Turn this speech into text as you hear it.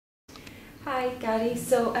Hi Gadi,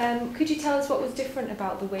 so could you tell us what was different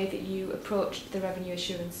about the way that you approached the revenue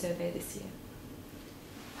assurance survey this year?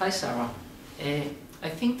 Hi Sarah. I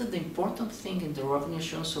think that the important thing in the revenue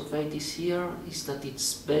assurance survey this year is that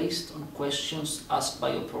it's based on questions asked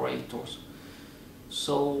by operators.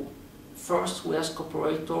 So first we ask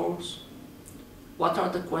operators, what are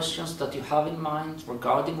the questions that you have in mind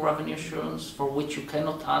regarding revenue assurance for which you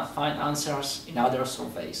cannot find answers in other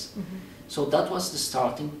surveys? So that was the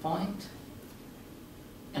starting point.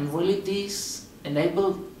 And really this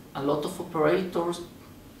enabled a lot of operators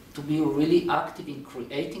to be really active in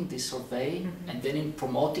creating this survey and then in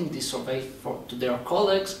promoting this survey to their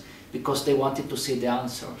colleagues because they wanted to see the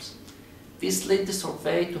answers. This led the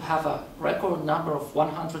survey to have a record number of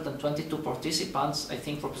 122 participants, I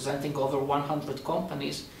think representing over 100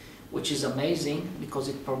 companies, which is amazing because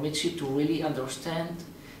it permits you to really understand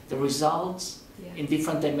the results in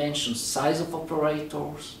different dimensions, size of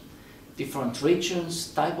operators, different regions,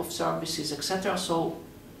 type of services, etc. So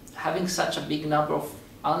having such a big number of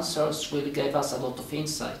answers really gave us a lot of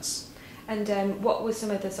insights. And what were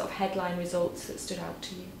some of the sort of headline results that stood out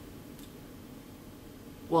to you?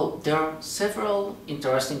 Well, there are several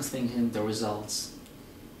interesting things in the results.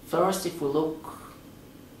 First, if we look,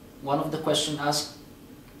 one of the questions asked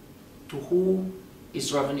to who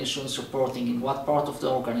is revenue assurance reporting, in what part of the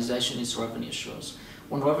organization is revenue assurance.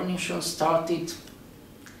 When revenue assurance started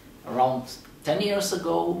around 10 years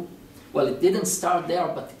ago, well, it didn't start there,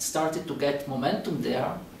 but it started to get momentum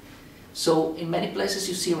there. So in many places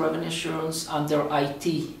you see revenue assurance under IT,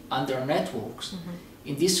 under networks.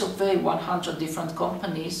 In this survey, 100 different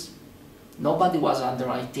companies, nobody was under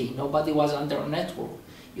IT, nobody was under a network.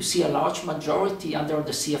 You see a large majority under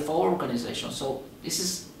the CFO organization. So this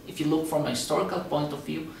is, if you look from a historical point of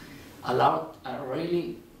view, a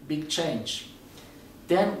really big change.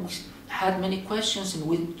 Then we had many questions in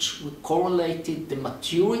which we correlated the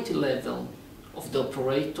maturity level of the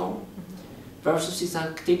operator versus its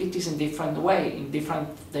activities in different way, in different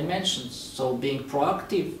dimensions. So being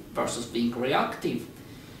proactive versus being reactive,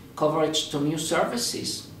 coverage to new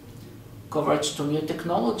services, coverage to new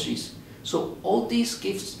technologies. So all this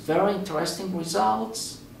gives very interesting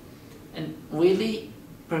results and really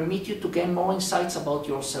permit you to gain more insights about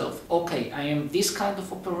yourself. Okay, I am this kind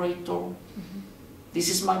of operator. This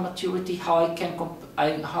is my maturity, how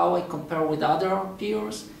I compare with other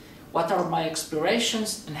peers, what are my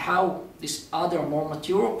aspirations, and how these other more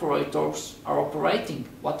mature operators are operating,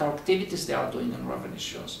 what are activities they are doing in revenue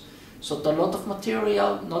assurance. So a lot of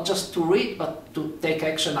material, not just to read, but to take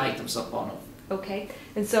action items upon it. Okay,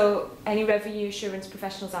 and so any revenue assurance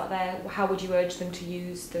professionals out there, how would you urge them to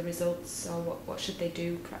use the results, or what should they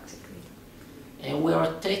do practically? And we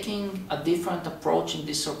are taking a different approach in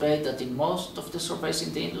this survey that in most of the surveys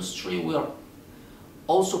in the industry. We are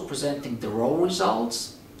also presenting the raw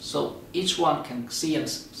results, so each one can see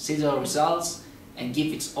the results and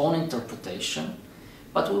give its own interpretation.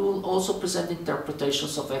 But we will also present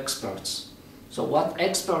interpretations of experts. So what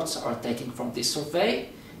experts are taking from this survey,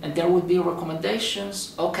 and there will be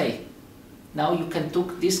recommendations. Okay, now you can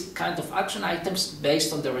take this kind of action items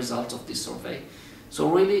based on the results of this survey. So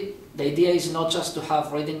really, the idea is not just to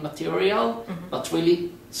have reading material, but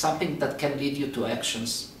really something that can lead you to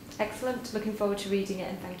actions. Excellent. Looking forward to reading it,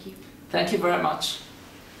 and thank you. Thank you very much.